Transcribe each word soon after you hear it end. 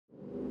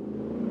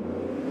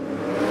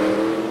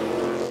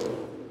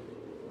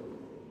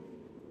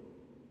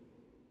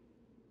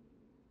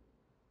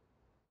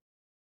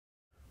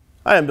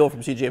Hi, I'm Bill from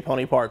CJ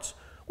Pony Parts.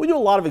 We do a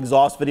lot of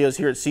exhaust videos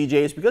here at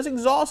CJ's because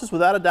exhaust is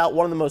without a doubt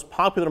one of the most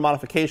popular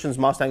modifications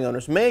Mustang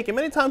owners make, and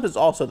many times it's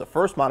also the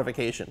first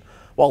modification.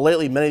 While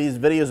lately many of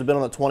these videos have been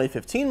on the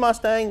 2015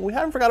 Mustang, we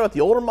haven't forgot about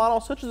the older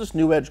models such as this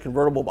New Edge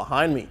convertible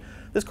behind me.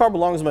 This car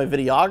belongs to my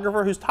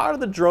videographer who's tired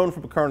of the drone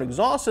from the current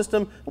exhaust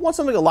system and wants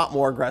something a lot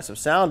more aggressive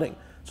sounding.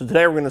 So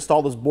today we're going to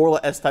install this Borla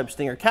S-Type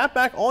Stinger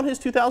catback on his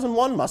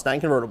 2001 Mustang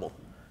convertible.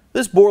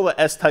 This Borla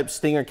S-Type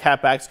Stinger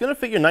catback is going to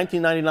fit your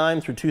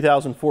 1999 through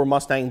 2004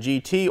 Mustang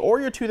GT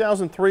or your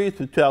 2003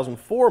 through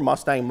 2004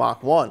 Mustang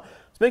Mach 1.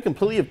 It's made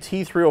completely of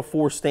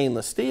T304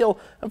 stainless steel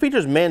and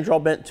features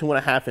mandrel bent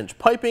 2.5-inch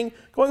piping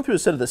going through a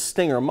set of the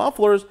Stinger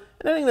mufflers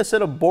and ending in a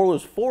set of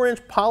Borla's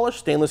 4-inch polished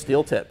stainless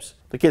steel tips.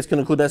 The kits can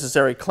include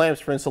necessary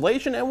clamps for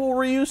installation and will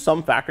reuse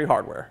some factory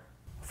hardware.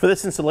 For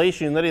this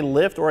installation, you need a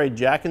lift or a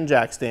jack and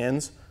jack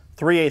stands,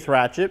 3/8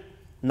 ratchet,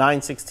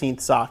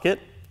 9/16 socket,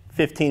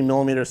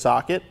 15mm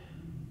socket,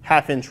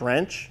 1/2-inch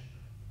wrench,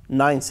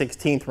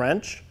 9/16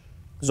 wrench,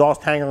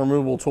 exhaust hanger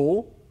removable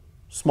tool,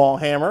 small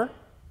hammer,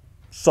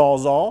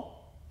 sawzall,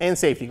 and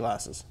safety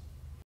glasses.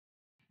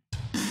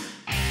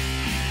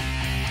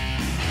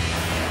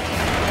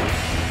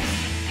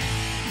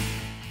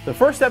 The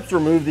first step is to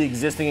remove the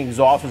existing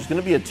exhaust, which is going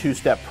to be a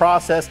two-step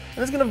process,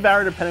 and it's going to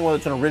vary depending whether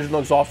it's an original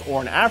exhaust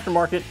or an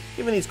aftermarket.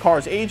 Given these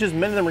cars' ages,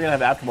 many of them are going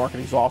to have aftermarket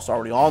exhausts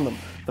already on them.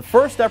 The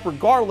first step,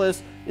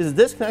 regardless, is to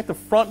disconnect the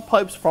front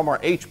pipes from our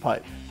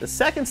H-pipe. The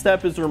second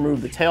step is to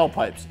remove the tail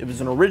pipes. If it's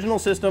an original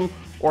system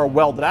or a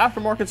welded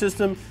aftermarket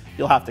system,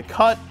 you'll have to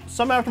cut.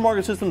 Some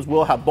aftermarket systems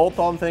will have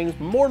bolt-on things,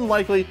 but more than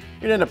likely,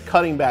 you're going to end up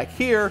cutting back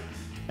here,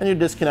 and you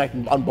disconnect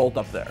and unbolt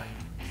up there.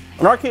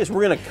 In our case,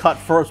 we're going to cut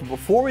first, but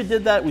before we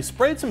did that, we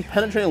sprayed some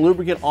penetrating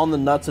lubricant on the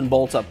nuts and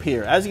bolts up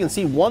here. As you can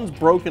see, one's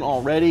broken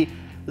already.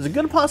 There's a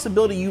good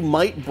possibility you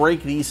might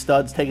break these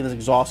studs taking this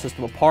exhaust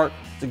system apart.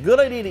 It's a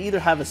good idea to either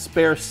have a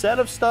spare set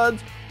of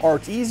studs, or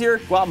it's easier,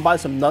 go out and buy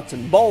some nuts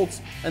and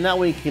bolts, and that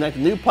way you can connect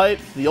the new pipe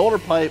to the older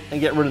pipe and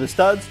get rid of the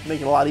studs,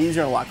 make it a lot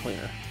easier and a lot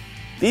cleaner.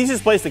 The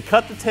easiest place to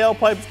cut the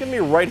tailpipe is going to be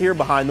right here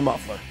behind the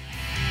muffler.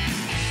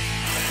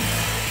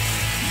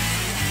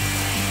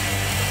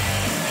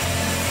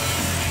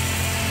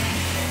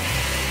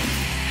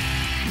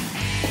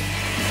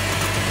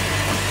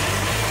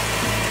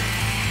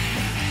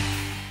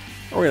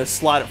 We're going to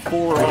slide it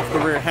forward off the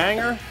rear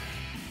hanger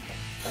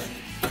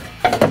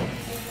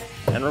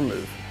and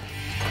remove.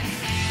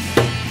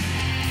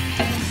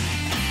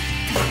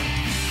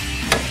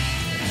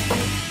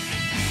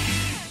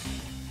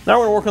 Now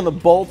we're going to work on the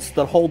bolts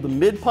that hold the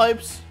mid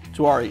pipes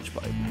to our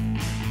H-pipe.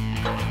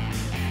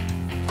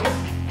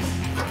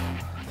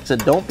 So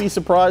don't be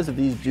surprised if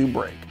these do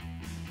break.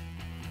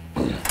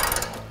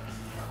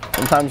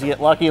 Sometimes you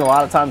get lucky, and a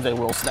lot of times they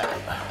will snap.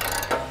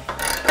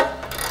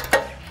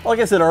 Like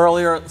I said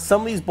earlier,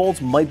 some of these bolts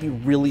might be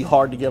really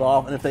hard to get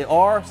off, and if they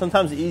are,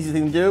 sometimes the easy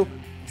thing to do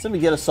is simply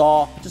get a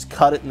saw, just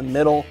cut it in the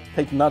middle,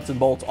 take the nuts and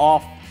bolts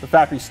off, the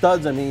factory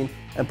studs I mean,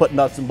 and put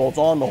nuts and bolts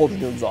on to hold your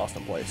new exhaust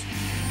in place.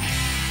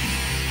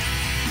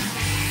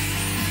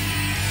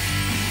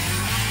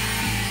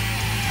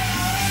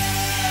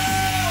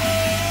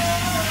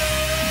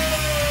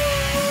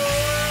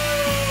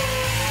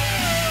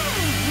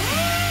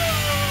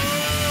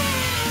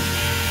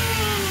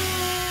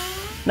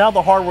 Now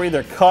the hardware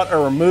either cut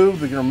or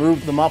removed, we can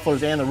remove the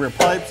mufflers and the rear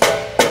pipes.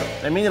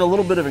 They may need a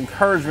little bit of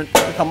encouragement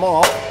to come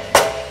off.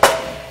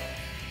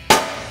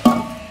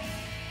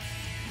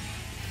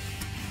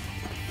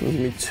 There's going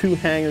to be two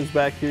hangers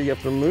back here you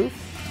have to remove.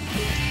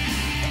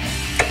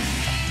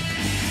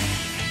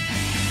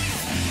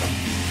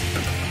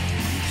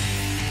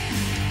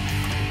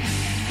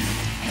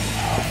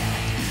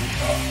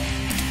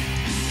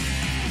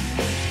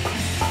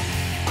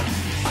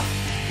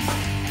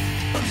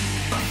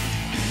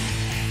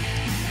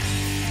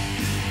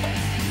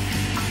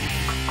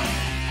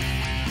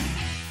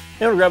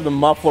 Now to grab the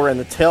muffler and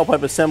the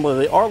tailpipe assembly.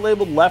 They are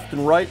labeled left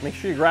and right. Make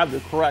sure you grab the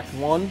correct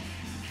one.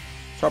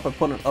 Start by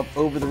putting it up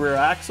over the rear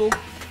axle.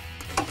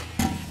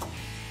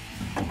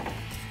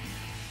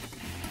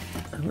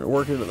 I'm going to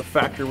work into the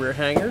factory rear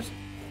hangers.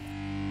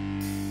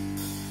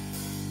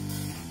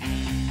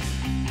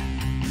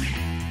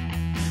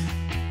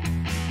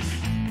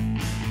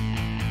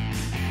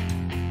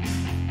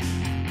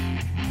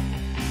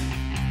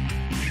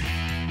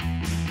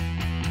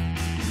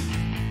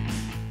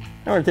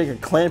 Now we're going to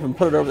take a clamp and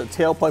put it over the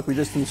tailpipe we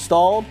just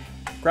installed.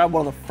 Grab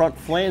one of the front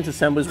flange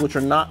assemblies, which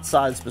are not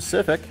side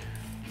specific.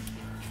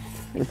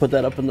 I'm going to put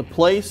that up into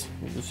place.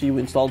 You can see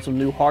we installed some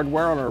new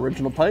hardware on our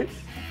original pipe.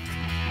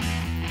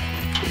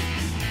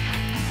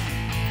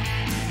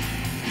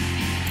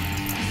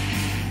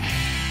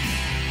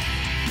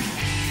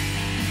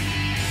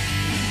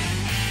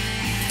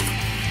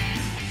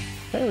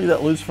 Okay, leave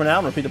that loose for now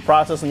and repeat the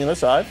process on the other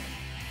side.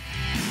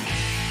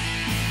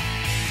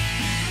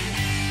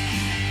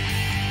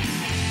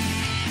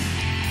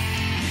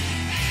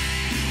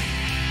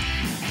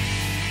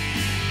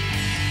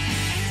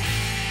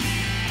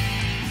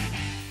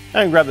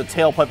 And grab the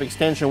tailpipe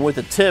extension with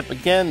the tip.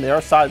 Again, they are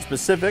side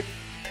specific.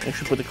 Make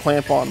sure you put the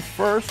clamp on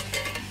first.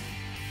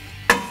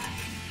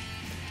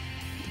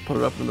 Put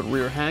it up in the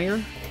rear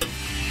hanger.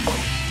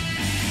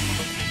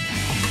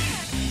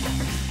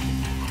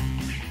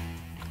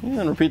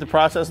 And repeat the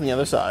process on the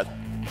other side.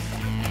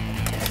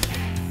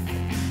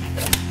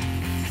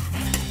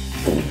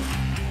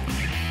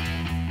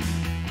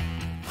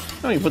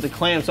 Now you put the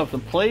clamps up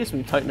in place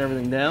and you tighten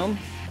everything down.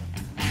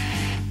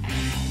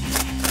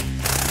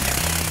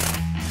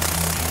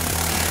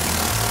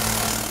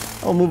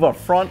 I'll move up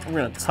front. We're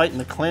going to tighten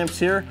the clamps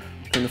here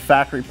between the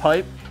factory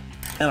pipe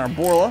and our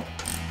Borla.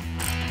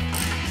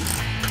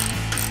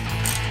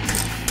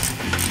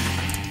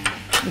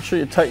 Make sure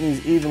you tighten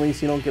these evenly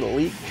so you don't get a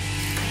leak.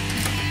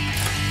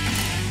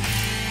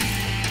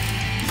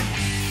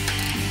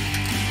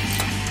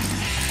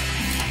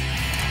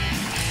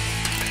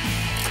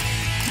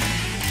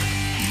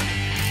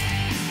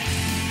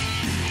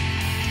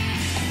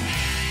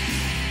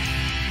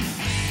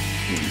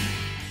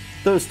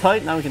 Those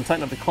tight, now we can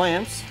tighten up the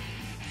clamps.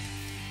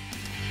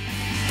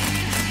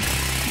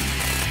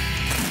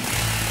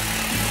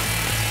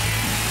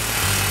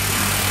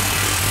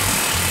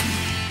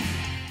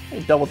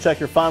 Double check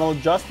your final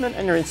adjustment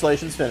and your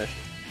installation is finished.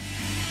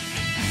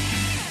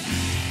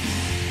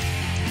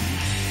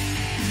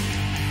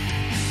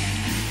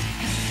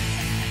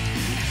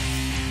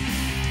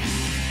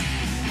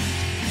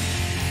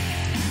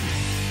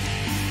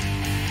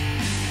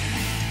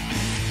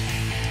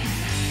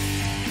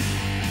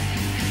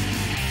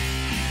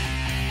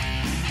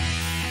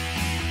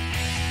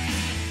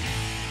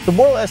 The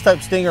Borla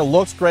S-Type Stinger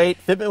looks great,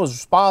 fitment was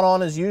spot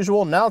on as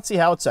usual. Now let's see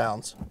how it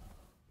sounds.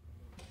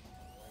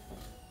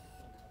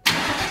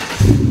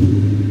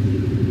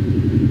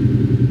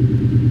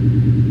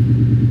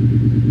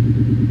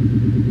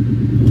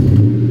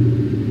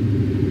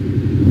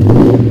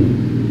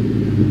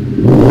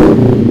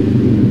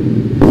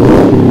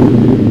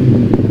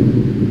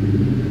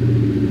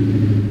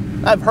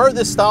 I've heard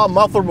this style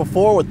muffler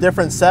before with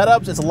different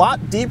setups. It's a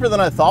lot deeper than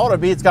I thought it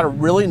would be. It's got a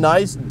really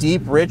nice,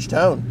 deep, rich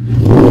tone.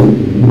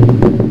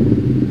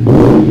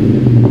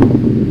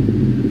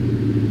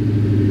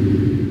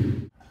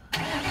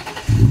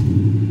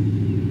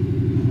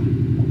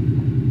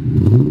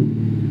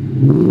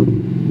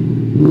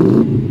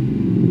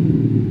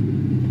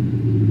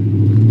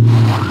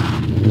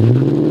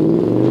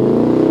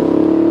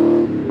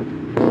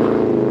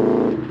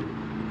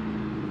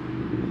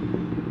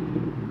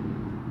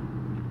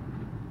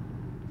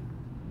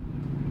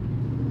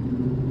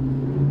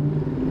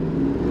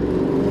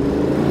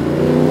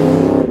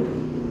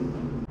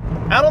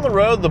 Out on the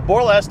road, the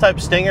Borla S-Type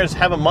Stingers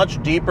have a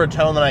much deeper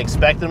tone than I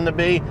expected them to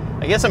be.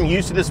 I guess I'm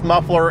used to this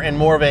muffler in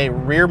more of a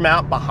rear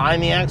mount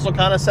behind the axle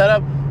kind of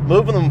setup.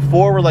 Moving them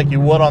forward like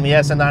you would on the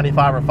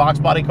SN95 or Fox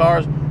body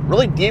cars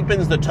really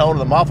deepens the tone of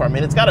the muffler. I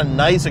mean, it's got a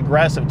nice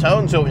aggressive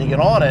tone to it when you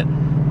get on it,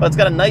 but it's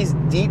got a nice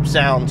deep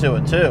sound to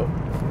it too.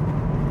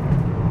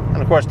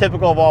 And of course,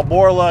 typical of all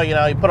Borla, you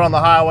know, you put it on the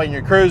highway and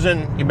you're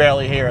cruising, you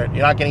barely hear it.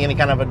 You're not getting any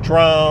kind of a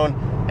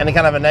drone, any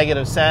kind of a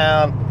negative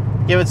sound.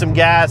 Give it some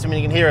gas, I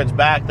mean, you can hear it's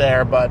back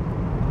there, but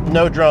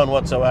no drone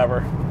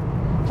whatsoever.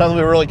 Something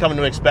we're really coming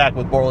to expect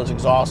with Borla's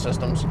exhaust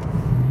systems.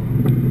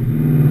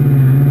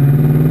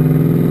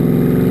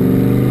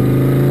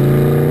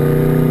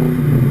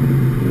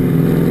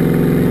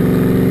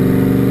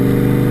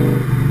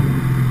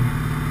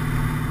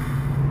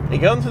 You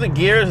go through the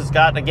gears, it's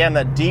got, again,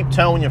 that deep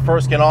tone when you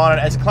first get on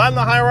it. As you climb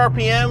the higher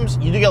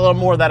RPMs, you do get a little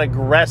more of that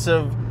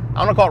aggressive, I don't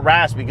want to call it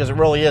raspy because it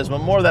really is, but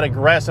more of that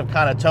aggressive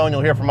kind of tone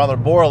you'll hear from other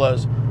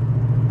Borlas.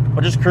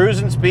 But just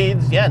cruising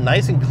speeds, yeah,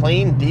 nice and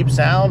clean, deep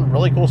sound,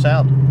 really cool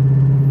sound.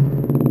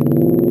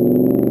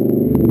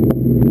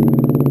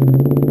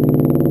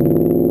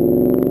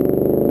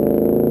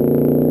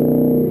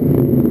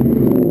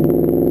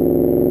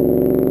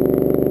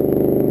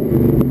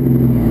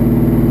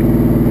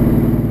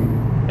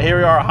 Here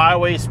we are,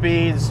 highway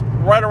speeds,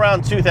 right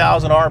around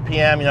 2,000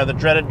 RPM, you know, the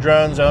dreaded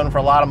drone zone for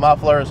a lot of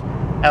mufflers.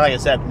 And like I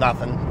said,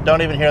 nothing.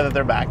 Don't even hear that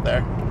they're back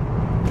there.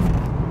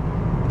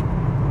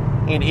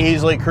 You can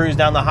easily cruise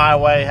down the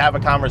highway, have a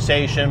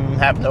conversation,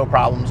 have no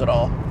problems at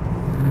all.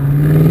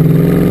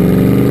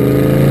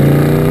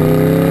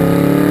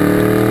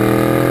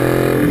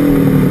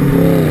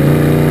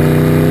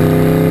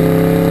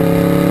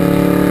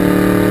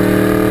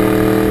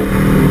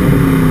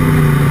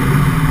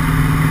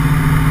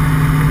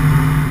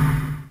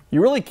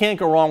 You really can't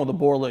go wrong with the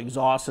Borla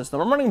exhaust system.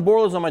 I'm running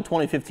Borlas on my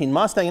 2015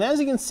 Mustang, and as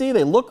you can see,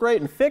 they look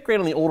great and fit great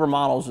on the older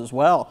models as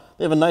well.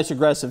 They have a nice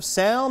aggressive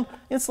sound.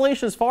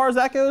 Installation, as far as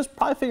that goes,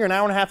 probably figure an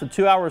hour and a half to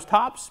 2 hours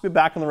tops. Be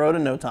back on the road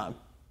in no time.